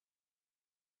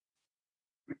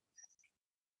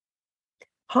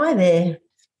Hi there,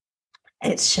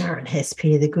 it's Sharon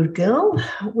Hespe, the good girl,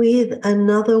 with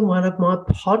another one of my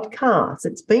podcasts.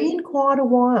 It's been quite a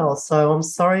while, so I'm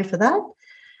sorry for that.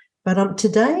 But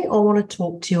today I want to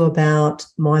talk to you about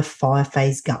my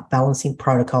 5-phase gut balancing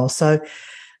protocol.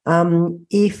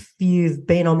 If you've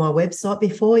been on my website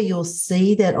before, you'll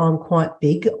see that I'm quite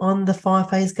big on the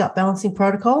 5-phase gut balancing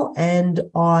protocol, and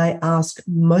I ask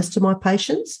most of my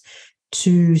patients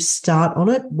to start on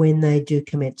it when they do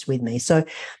commence with me. So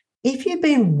if you've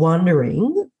been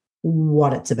wondering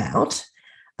what it's about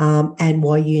and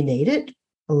why you need it,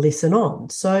 listen on.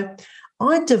 So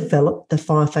I developed the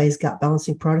 5-phase gut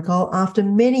balancing protocol after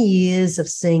many years of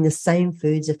seeing the same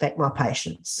foods affect my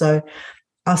patients. So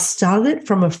I started it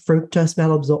from a fructose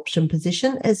malabsorption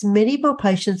position, as many of my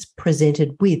patients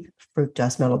presented with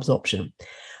fructose malabsorption.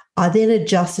 I then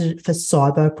adjusted it for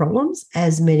SIBO problems,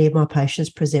 as many of my patients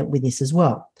present with this as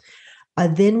well. I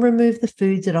then removed the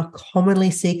foods that I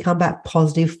commonly see come back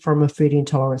positive from a food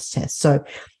intolerance test. So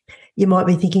you might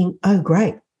be thinking, oh,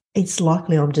 great, it's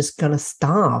likely I'm just going to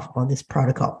starve on this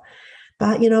protocol.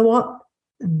 But you know what?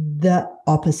 The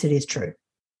opposite is true.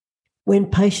 When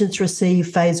patients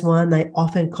receive phase 1, they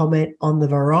often comment on the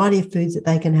variety of foods that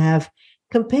they can have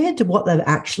compared to what they've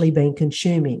actually been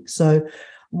consuming. So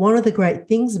one of the great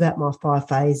things about my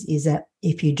 5-phase is that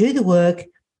if you do the work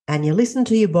and you listen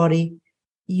to your body,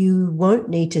 you won't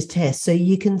need to test. So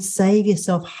you can save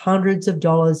yourself hundreds of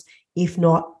dollars, if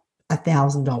not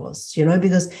 $1,000,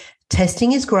 because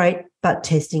testing is great, but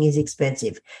testing is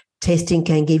expensive. Testing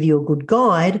can give you a good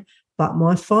guide, but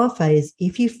my 5-phase,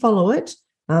 if you follow it,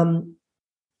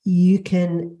 you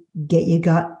can get your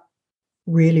gut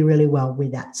really, really well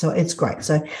with that. So it's great.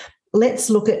 So let's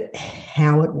look at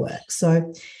how it works.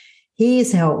 So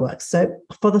here's how it works. So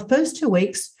for the first 2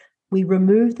 weeks, we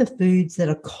remove the foods that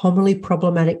are commonly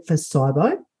problematic for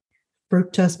SIBO,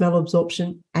 fructose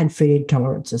malabsorption, and food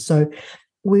intolerances. So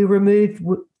we remove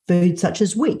foods such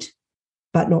as wheat,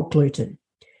 but not gluten.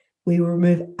 We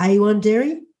remove A1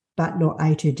 dairy, but not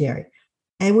A2 dairy.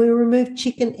 And we remove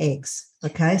chicken eggs.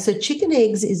 Okay, so chicken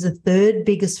eggs is the third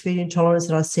biggest food intolerance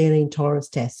that I see in intolerance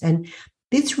tests. And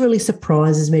this really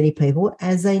surprises many people,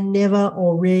 as they never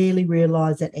or rarely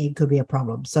realize that egg could be a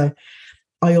problem. So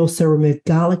I also remove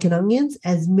garlic and onions,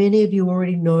 as many of you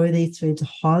already know these foods are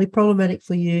highly problematic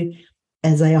for you,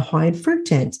 as they are high in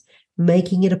fructans,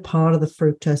 making it a part of the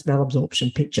fructose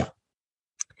malabsorption picture.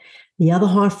 The other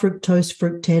high fructose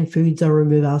fructan foods I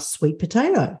remove are sweet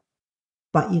potato,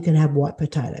 but you can have white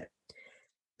potato.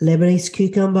 Lebanese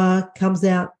cucumber comes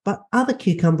out, but other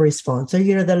cucumber is fine. So,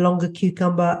 the longer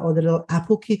cucumber or the little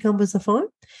apple cucumbers are fine.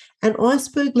 And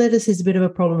iceberg lettuce is a bit of a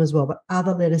problem as well, but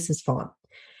other lettuce is fine.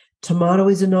 Tomato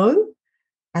is a no,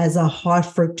 as a high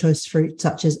fructose fruit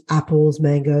such as apples,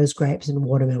 mangoes, grapes, and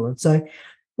watermelon. So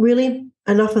really,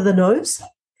 enough of the no's.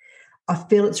 I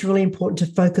feel it's really important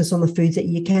to focus on the foods that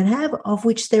you can have, of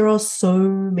which there are so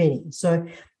many. So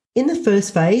in the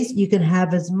first phase, you can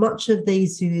have as much of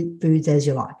these foods as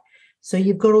you like. So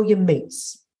you've got all your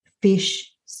meats,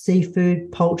 fish,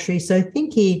 seafood, poultry. So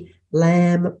think here,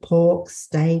 lamb, pork,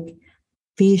 steak,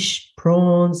 fish,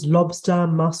 prawns, lobster,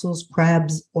 mussels,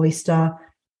 crabs, oyster,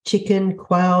 chicken,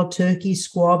 quail, turkey,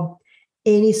 squab,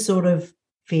 any sort of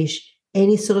fish,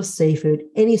 any sort of seafood,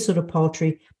 any sort of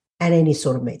poultry, and any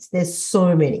sort of meats. There's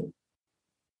so many.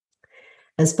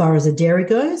 As far as the dairy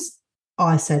goes,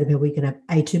 I say to people, you can have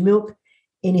A2 milk,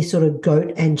 any sort of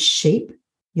goat and sheep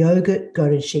yogurt,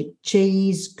 goat and sheep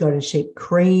cheese, goat and sheep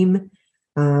cream,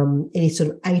 any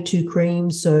sort of A2 cream.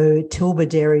 So Tilba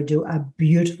Dairy do a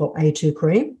beautiful A2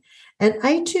 cream. And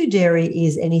A2 dairy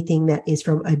is anything that is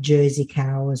from a Jersey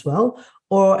cow as well,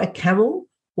 or a camel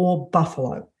or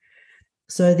buffalo.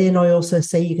 So then I also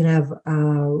say you can have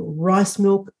rice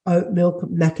milk, oat milk,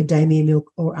 macadamia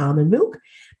milk, or almond milk.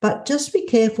 But just be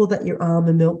careful that your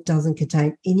almond milk doesn't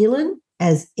contain inulin,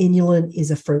 as inulin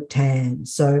is a fructan.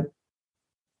 So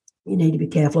you need to be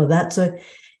careful of that. So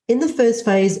in the first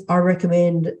phase, I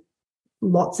recommend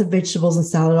lots of vegetables and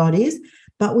salad ideas,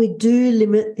 but we do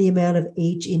limit the amount of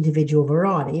each individual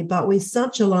variety. But with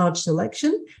such a large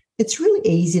selection, it's really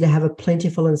easy to have a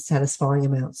plentiful and satisfying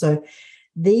amount. So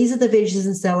these are the veggies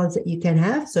and salads that you can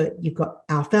have. So you've got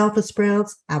alfalfa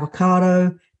sprouts,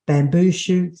 avocado, bamboo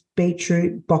shoots,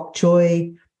 beetroot, bok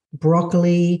choy,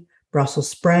 broccoli, Brussels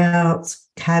sprouts,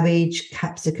 cabbage,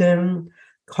 capsicum,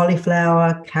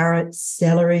 cauliflower, carrots,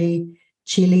 celery,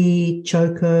 chili,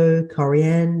 choco,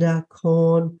 coriander,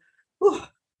 corn,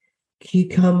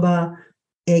 cucumber,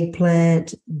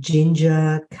 eggplant,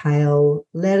 ginger, kale,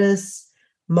 lettuce,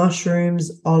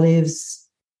 mushrooms, olives,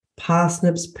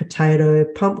 parsnips, potato,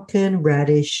 pumpkin,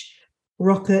 radish,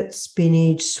 rocket,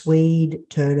 spinach, swede,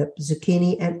 turnip,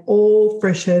 zucchini, and all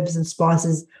fresh herbs and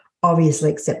spices, obviously,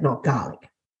 except not garlic.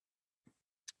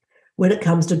 When it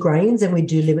comes to grains, and we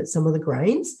do limit some of the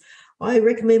grains, I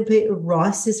recommend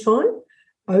rice is fine,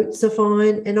 oats are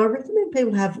fine, and I recommend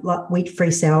people have like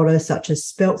wheat-free sourdough, such as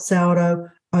spelt sourdough,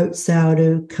 oat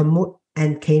sourdough, kamut,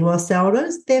 and quinoa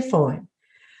sourdoughs. They're fine.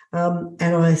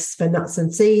 And for nuts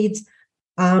and seeds,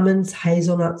 almonds,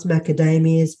 hazelnuts,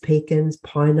 macadamias, pecans,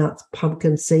 pine nuts,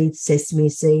 pumpkin seeds, sesame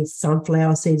seeds,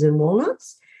 sunflower seeds, and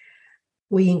walnuts.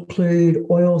 We include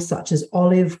oils such as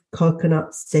olive,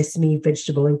 coconut, sesame,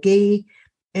 vegetable, and ghee.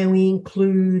 And we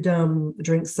include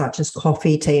drinks such as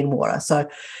coffee, tea, and water. So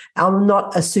I'm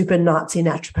not a super Nazi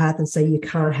naturopath and say you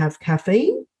can't have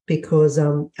caffeine because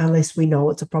unless we know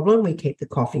it's a problem, we keep the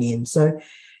coffee in. So,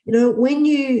 when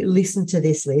you listen to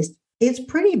this list, it's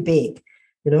pretty big,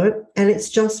 and it's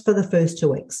just for the first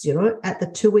 2 weeks. At the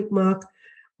 2-week mark,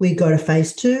 we go to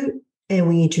phase 2 and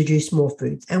we introduce more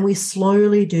foods. And we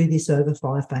slowly do this over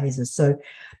 5 phases. So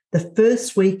the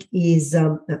first week is,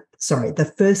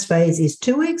 the first phase is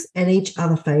 2 weeks and each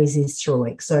other phase is 3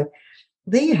 weeks. So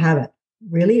there you have it.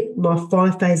 Really, my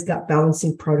 5-phase gut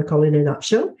balancing protocol in a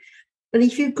nutshell. And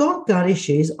if you've got gut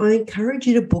issues, I encourage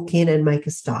you to book in and make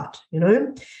a start.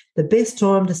 The best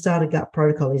time to start a gut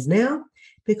protocol is now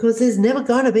because there's never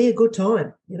going to be a good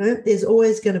time. There's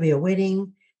always going to be a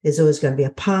wedding. There's always going to be a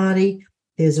party.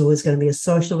 There's always going to be a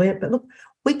social event. But look,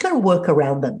 we've got to work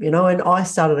around them, and I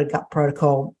started a gut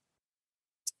protocol,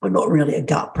 or not really a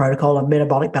gut protocol, a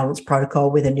metabolic balance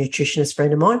protocol with a nutritionist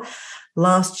friend of mine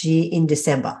last year in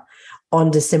December,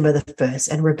 on December the 1st.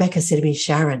 And Rebecca said to me,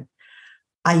 Sharon,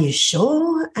 are you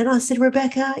sure? And I said,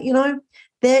 Rebecca,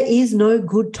 there is no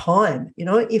good time.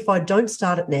 If I don't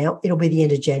start it now, it'll be the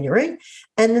end of January.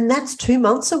 And then that's 2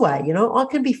 months away. I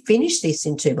can be finished this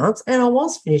in 2 months. And I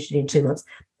was finished in 2 months.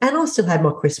 And I still had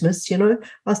my Christmas,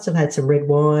 I still had some red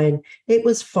wine. It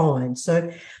was fine.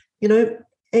 So,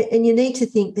 and you need to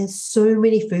think there's so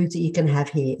many foods that you can have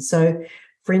here. So,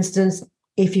 for instance,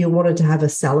 if you wanted to have a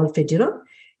salad for dinner,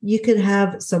 you can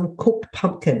have some cooked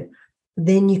pumpkin.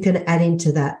 Then you can add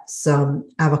into that some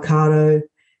avocado,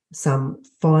 some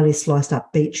finely sliced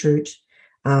up beetroot,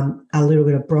 a little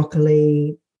bit of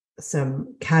broccoli,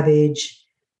 some cabbage,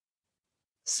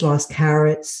 sliced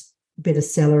carrots, a bit of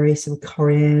celery, some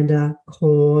coriander,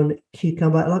 corn,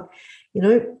 cucumber.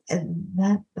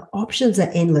 The options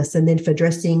are endless. And then for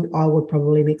dressing, I would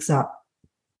probably mix up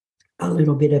a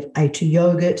little bit of A2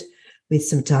 yogurt with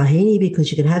some tahini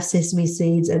because you can have sesame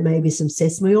seeds and maybe some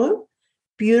sesame oil.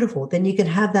 Beautiful. Then you can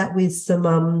have that with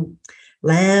some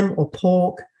lamb or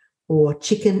pork or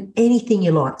chicken, anything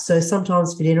you like. So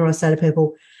sometimes for dinner, I say to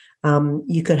people,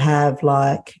 you could have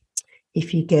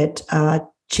if you get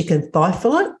chicken thigh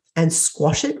fillet and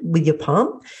squash it with your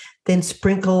palm, then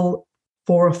sprinkle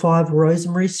 4 or 5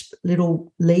 rosemary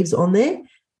little leaves on there,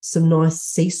 some nice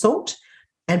sea salt,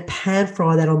 and pan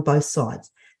fry that on both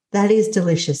sides. That is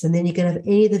delicious. And then you can have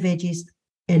any of the veggies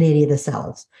and any of the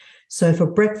salads. So for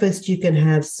breakfast, you can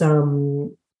have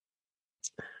some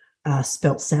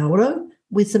spelt sourdough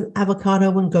with some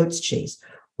avocado and goat's cheese.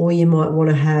 Or you might want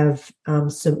to have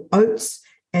some oats,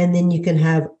 and then you can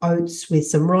have oats with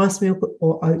some rice milk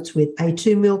or oats with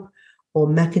A2 milk or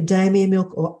macadamia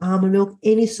milk or almond milk,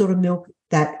 any sort of milk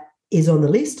that is on the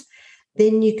list.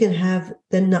 Then you can have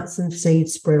the nuts and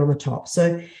seeds spread on the top.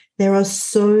 So there are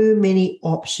so many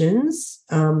options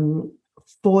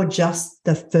for just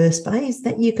the first phase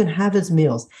that you can have as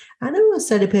meals. And I always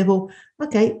say to people,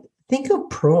 okay, think of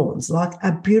prawns, like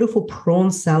a beautiful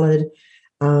prawn salad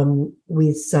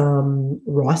with some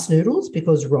rice noodles,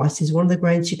 because rice is one of the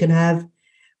grains you can have,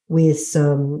 with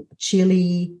some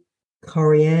chili,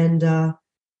 coriander,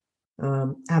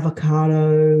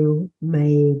 avocado,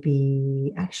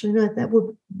 maybe, actually, no, that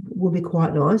would be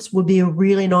quite nice. Would be a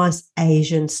really nice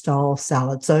Asian style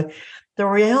salad. So the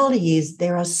reality is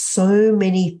there are so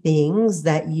many things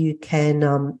that you can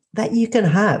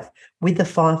have with the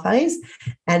 5 phase,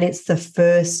 and it's the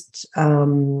first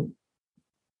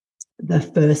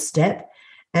step.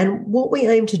 And what we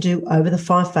aim to do over the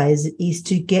 5 phase is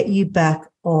to get you back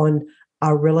on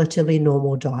a relatively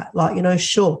normal diet.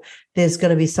 Sure, there's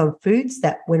going to be some foods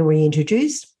that when we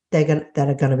introduce, that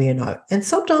are going to be a no. And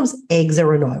sometimes eggs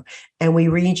are a no. And we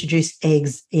reintroduce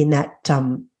eggs in that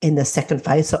in the second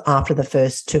phase, so after the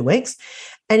first 2 weeks.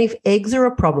 And if eggs are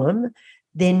a problem,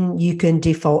 then you can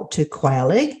default to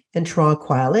quail egg and try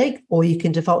quail egg, or you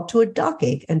can default to a duck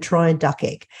egg and try a duck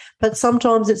egg. But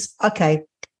sometimes it's, okay,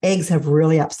 eggs have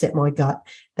really upset my gut.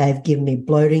 They've given me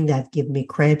bloating, they've given me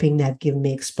cramping, they've given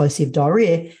me explosive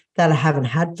diarrhea that I haven't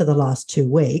had for the last 2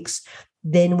 weeks.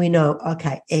 then we know,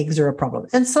 okay, eggs are a problem.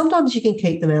 And sometimes you can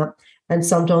keep them out. And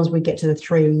sometimes we get to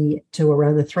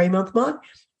around the 3-month mark,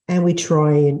 and we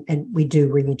try and we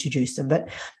do reintroduce them. But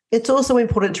it's also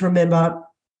important to remember,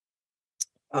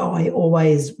 I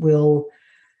always will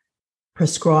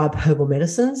prescribe herbal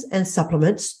medicines and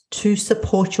supplements to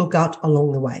support your gut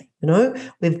along the way.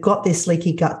 We've got this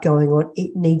leaky gut going on.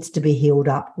 It needs to be healed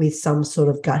up with some sort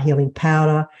of gut healing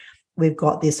powder. We've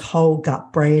got this whole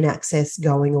gut-brain axis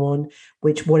going on,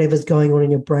 which whatever's going on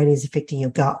in your brain is affecting your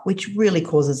gut, which really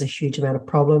causes a huge amount of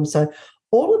problems. So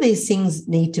all of these things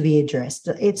need to be addressed.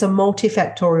 It's a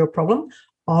multifactorial problem.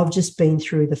 I've just been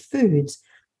through the foods,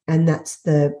 and that's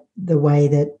the way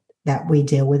that we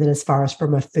deal with it as far as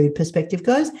from a food perspective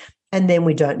goes. And then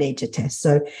we don't need to test.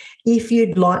 So if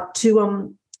you'd like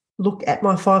to look at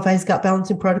my 5-phase gut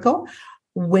balancing protocol,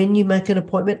 when you make an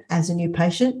appointment as a new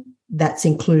patient, that's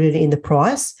included in the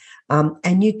price.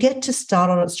 And you get to start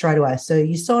on it straight away. So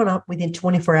you sign up, within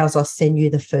 24 hours, I'll send you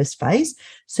the first phase.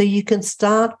 So you can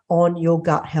start on your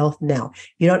gut health now.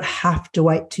 You don't have to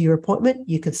wait to your appointment.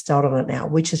 You can start on it now,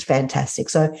 which is fantastic.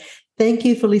 So thank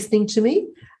you for listening to me.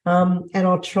 And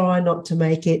I'll try not to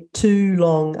make it too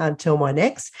long until my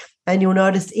next. And you'll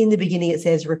notice in the beginning it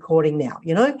says recording now.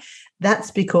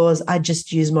 That's because I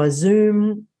just use my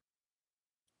Zoom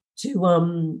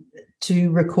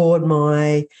to record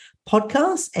my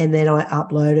podcast, and then I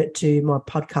upload it to my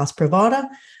podcast provider.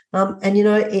 And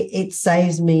it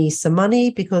saves me some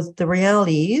money, because the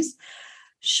reality is,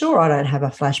 sure, I don't have a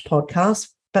flash podcast,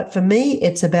 but for me,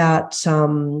 it's about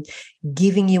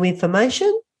giving you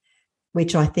information,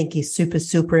 which I think is super,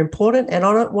 super important. And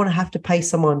I don't want to have to pay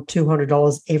someone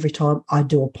 $200 every time I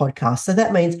do a podcast. So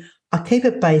that means I keep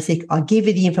it basic. I give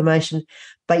you the information,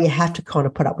 but you have to kind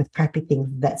of put up with crappy things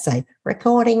that say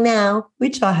recording now,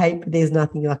 which I hate, but there's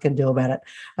nothing I can do about it.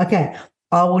 Okay,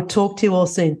 I will talk to you all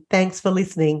soon. Thanks for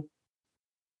listening.